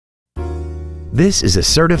This is a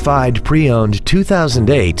certified pre-owned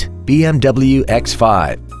 2008 BMW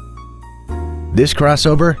X5. This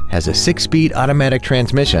crossover has a 6-speed automatic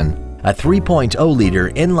transmission, a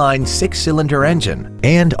 3.0-liter inline 6-cylinder engine,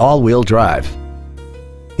 and all-wheel drive.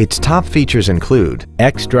 Its top features include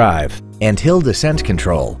xDrive and hill descent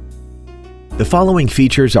control. The following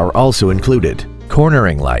features are also included: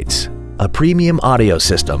 cornering lights, a premium audio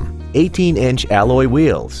system, 18-inch alloy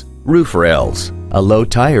wheels, roof rails, a low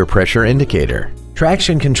tire pressure indicator,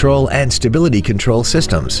 traction control and stability control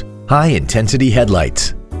systems, high-intensity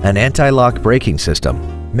headlights, an anti-lock braking system,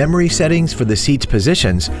 memory settings for the seat's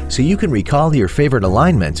positions so you can recall your favorite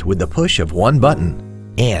alignments with the push of one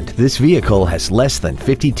button. And this vehicle has less than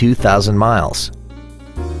 52,000 miles.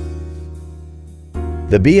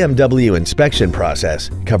 The BMW inspection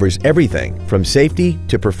process covers everything from safety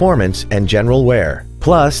to performance and general wear.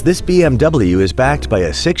 Plus, this BMW is backed by a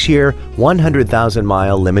 6-year,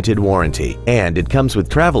 100,000-mile limited warranty, and it comes with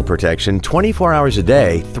travel protection 24 hours a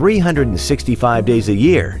day, 365 days a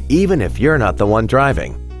year, even if you're not the one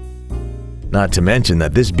driving. Not to mention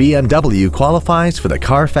that this BMW qualifies for the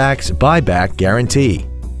Carfax buyback guarantee.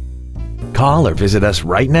 Call or visit us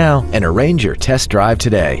right now and arrange your test drive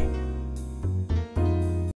today.